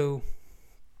 So,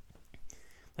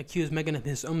 he was making up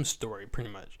his own story, pretty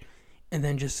much. And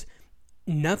then just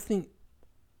nothing.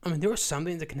 I mean, there was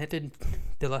something that connected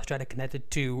the Last Jedi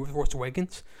connected to Force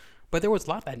Awakens, but there was a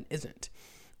lot that isn't.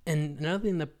 And another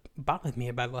thing that bothered me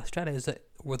about Last Jedi is that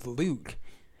with Luke,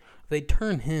 they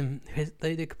turned him.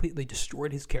 They completely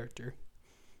destroyed his character,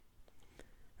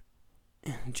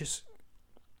 and just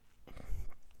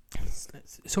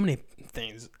so many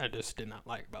things I just did not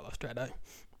like about Last Jedi.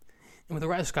 And with the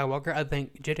Rise of Skywalker, I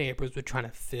think J.J. Abrams was trying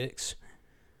to fix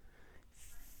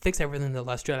everything that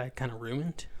Last Jedi kind of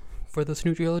ruined for this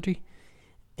new trilogy.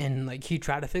 And he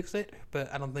tried to fix it,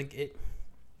 but I don't think it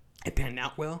panned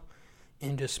out well,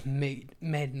 and just made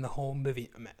the whole movie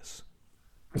a mess.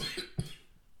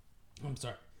 I'm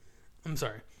sorry.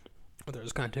 Oh, that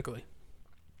was kind of tickly.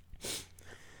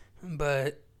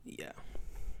 But yeah,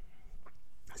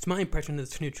 it's my impression of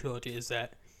this new trilogy is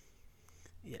that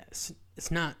it's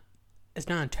not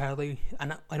entirely.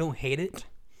 I don't hate it,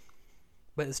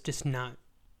 but it's just not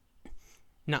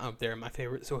up there in my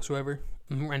favorites whatsoever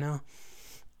right now.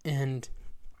 And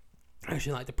I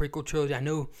actually like the prequel trilogy. I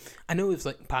know it's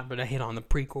popular to hate on the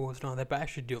prequels and all that, but I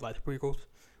actually do like the prequels.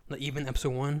 Even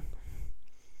episode 1.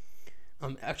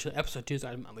 Actually, episode 2 is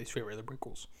my least favorite of the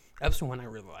prequels. Episode 1 I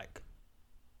really like.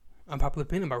 Unpopular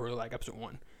opinion, but I really like episode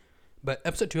 1. But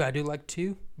episode 2 I do like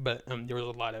too, but there was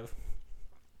a lot of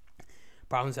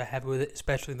problems I have with it,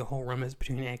 especially the whole romance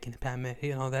between Anakin and Padme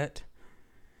and all that.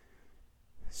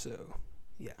 So,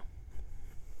 yeah.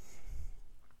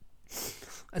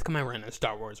 That's my rant on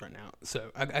Star Wars right now.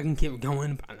 So I can keep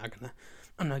going, but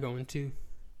I'm not going to.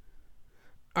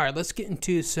 All right, let's get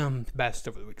into some bad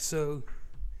stuff of the week. So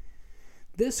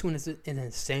this one is an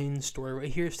insane story right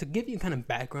here. So to give you kind of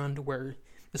background to where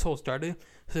this whole started.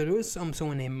 So there was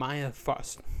someone named Maya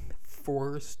Forstetter,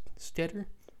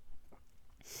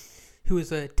 who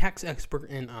is a tax expert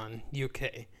in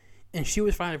UK, and she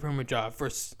was fired from her job for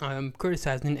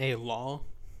criticizing a law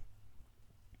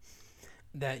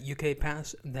that UK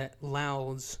passed that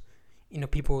allows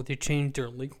people to change their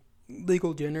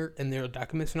legal gender in their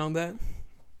documents and all that.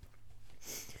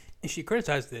 And she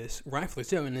criticized this, rightfully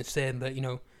so, and it said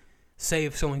that say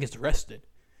if someone gets arrested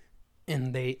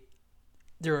and they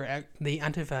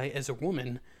identify as a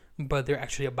woman, but they're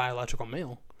actually a biological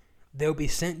male, they'll be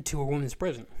sent to a women's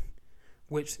prison.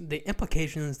 Which the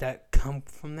implications that come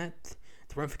from that,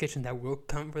 the ramifications that will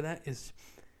come for that is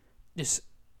just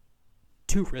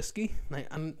too risky.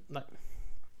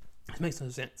 It makes no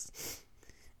sense.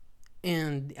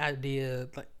 And the idea,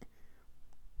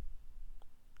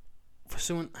 for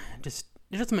someone, it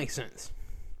doesn't make sense.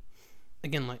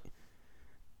 Again,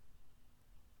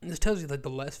 this tells you the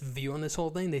less view on this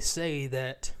whole thing. They say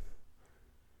that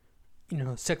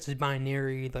sex is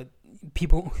binary.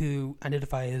 People who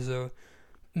identify as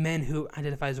men who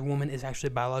identify as a woman is actually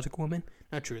a biological woman.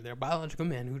 Not true. They're biological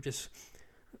men who just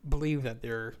believe that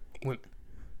they're women.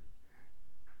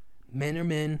 Men are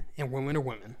men and women are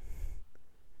women.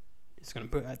 Just gonna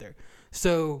put it out there.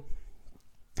 So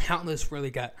how this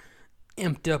really got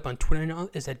amped up on Twitter now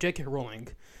is that J.K. Rowling,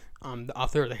 the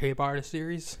author of the Harry Potter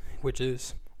series, which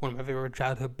is one of my favorite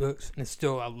childhood books, and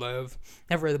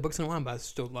never read the books in a while, but I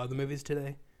still love the movies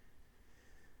today.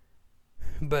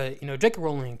 But, J.K.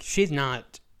 Rowling, she's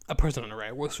not a person on the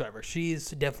right whatsoever.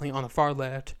 She's definitely on the far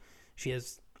left. She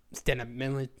has stand up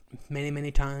many,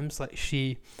 many times.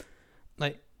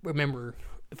 Remember,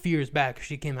 a few years back,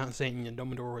 she came out saying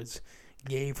Dumbledore was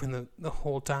gay from the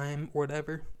whole time or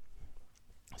whatever.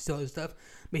 Still other stuff.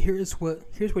 But here's what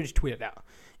she tweeted out.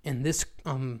 And this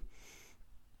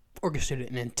orchestrated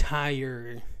an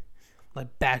entire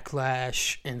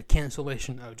backlash and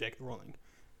cancellation of J.K. Rowling.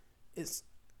 It's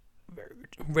very,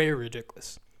 very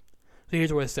ridiculous. So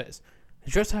here's what it says.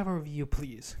 Just have a review,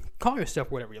 please. Call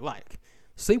yourself whatever you like.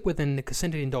 Sleep within the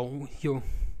consenting adult who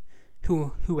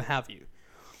will have you.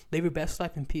 Live your best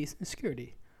life in peace and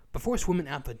security. But force women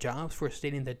out of jobs for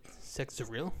stating that sex is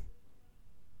real?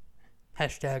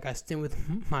 Hashtag I stand with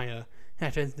Maya.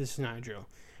 Hashtag this is not a drill.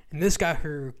 And this got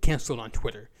her canceled on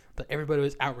Twitter. But everybody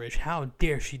was outraged. How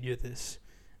dare she do this?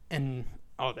 And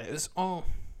all that. It was all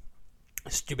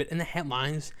stupid. And the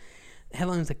headlines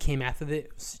that came after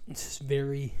it was just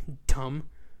very dumb.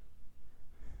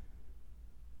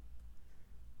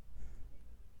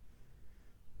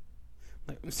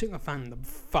 I'm still gonna find the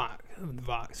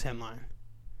Vox headline.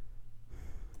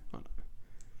 Hold on.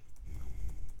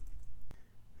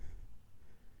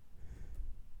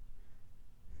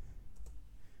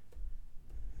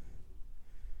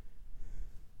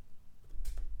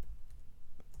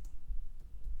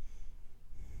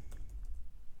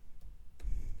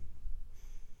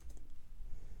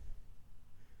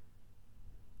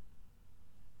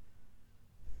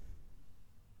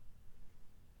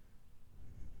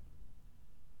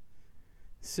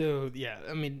 So yeah,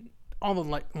 all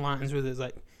the lines where there's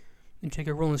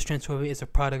J.K. Rowling's transphobia is a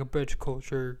product of British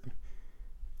culture.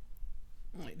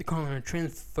 They're calling her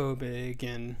transphobic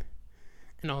and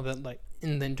all that.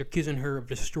 And then they're accusing her of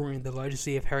destroying the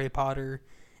legacy of Harry Potter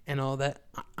and all that.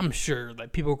 I'm sure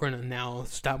people are going to now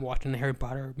stop watching the Harry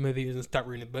Potter movies and start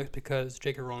reading the books because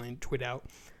J.K. Rowling tweeted out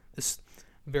this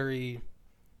very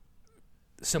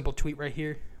simple tweet right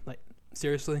here.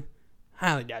 Seriously,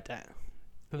 highly doubt that.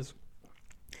 Because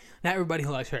not everybody who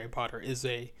likes Harry Potter is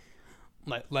a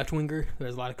left winger.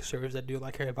 There's a lot of conservatives that do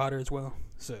like Harry Potter as well.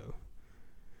 So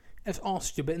it's all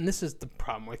stupid, and this is the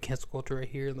problem with cancel culture right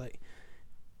here.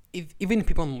 Even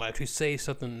people on the left who say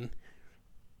something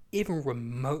even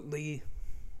remotely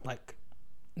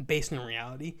based in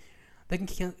reality,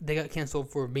 they got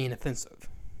canceled for being offensive.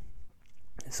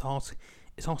 It's all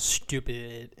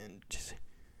stupid and just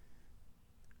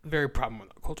very problem with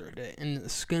our culture today, and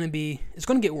it's gonna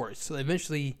get worse. So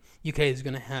eventually, UK is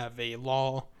gonna have a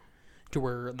law to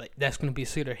where that's gonna be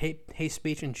considered hate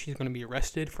speech, and she's gonna be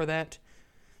arrested for that,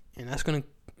 and that's gonna,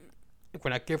 if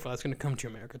we're not careful, that's gonna come to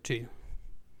America too.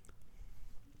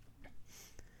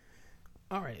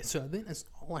 All right, so I think that's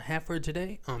all I have for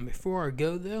today. Before I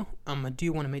go though, I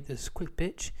do want to make this quick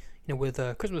pitch. With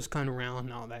Christmas coming around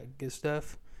and all that good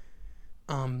stuff,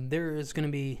 there's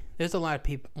a lot of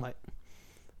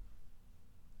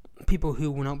people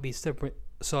who will not be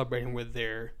celebrating with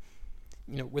their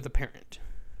with a parent,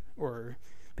 or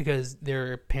because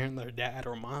their parent, their dad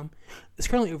or mom, is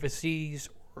currently overseas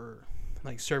or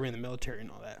like serving in the military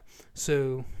and all that.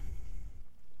 So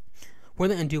one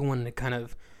thing I do want to kind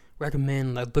of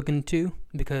recommend like looking into,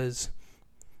 because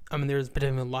there's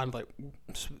been a lot of like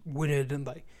wounded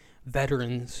like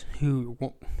veterans who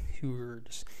are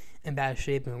just in bad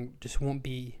shape and just won't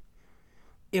be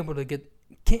able to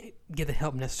can't get the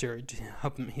help necessary to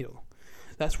help them heal.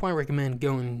 That's why I recommend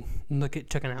going and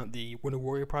checking out the Wounded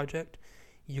Warrior Project.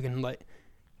 You can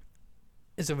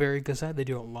it's a very good site. They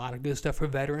do a lot of good stuff for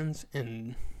veterans,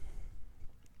 and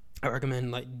I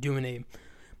recommend doing a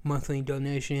monthly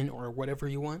donation or whatever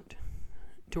you want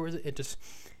towards it.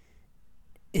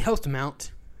 It helps them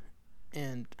out,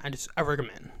 and I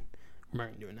recommend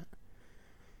doing that.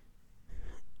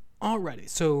 Alrighty,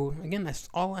 so again, that's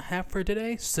all I have for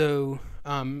today. So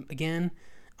again,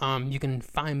 you can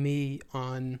find me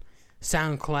on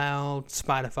SoundCloud,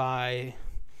 Spotify,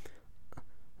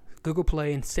 Google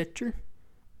Play, and Stitcher.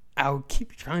 I'll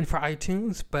keep trying for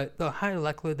iTunes, but the high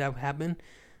likelihood that will happen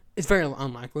is very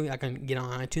unlikely I can get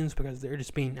on iTunes, because they're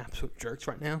just being absolute jerks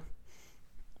right now.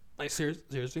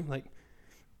 Seriously,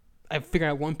 I figure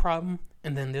out one problem,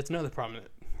 and then there's another problem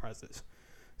that arises.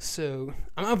 So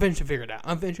I'll eventually figure it out.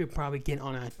 I'll eventually probably get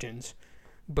on iTunes,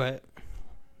 but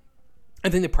I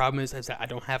think the problem is that I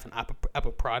don't have an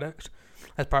Apple product.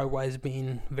 That's probably why it's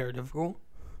being very difficult.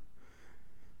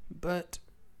 But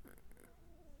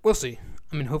we'll see.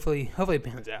 Hopefully it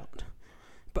pans out.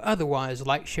 But otherwise,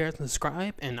 like, share, and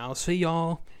subscribe, and I'll see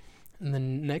y'all in the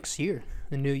next year,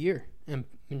 the new year, in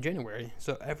January.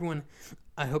 So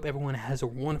I hope everyone has a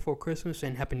wonderful Christmas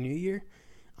and Happy New Year.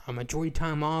 Enjoy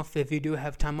time off if you do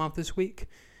have time off this week,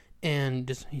 and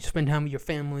just spend time with your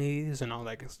families and all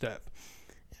that good stuff.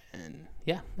 And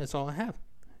yeah, that's all I have.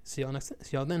 See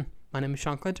y'all then. My name is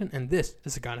Sean Clinton, and this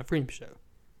is the God of Freedom Show.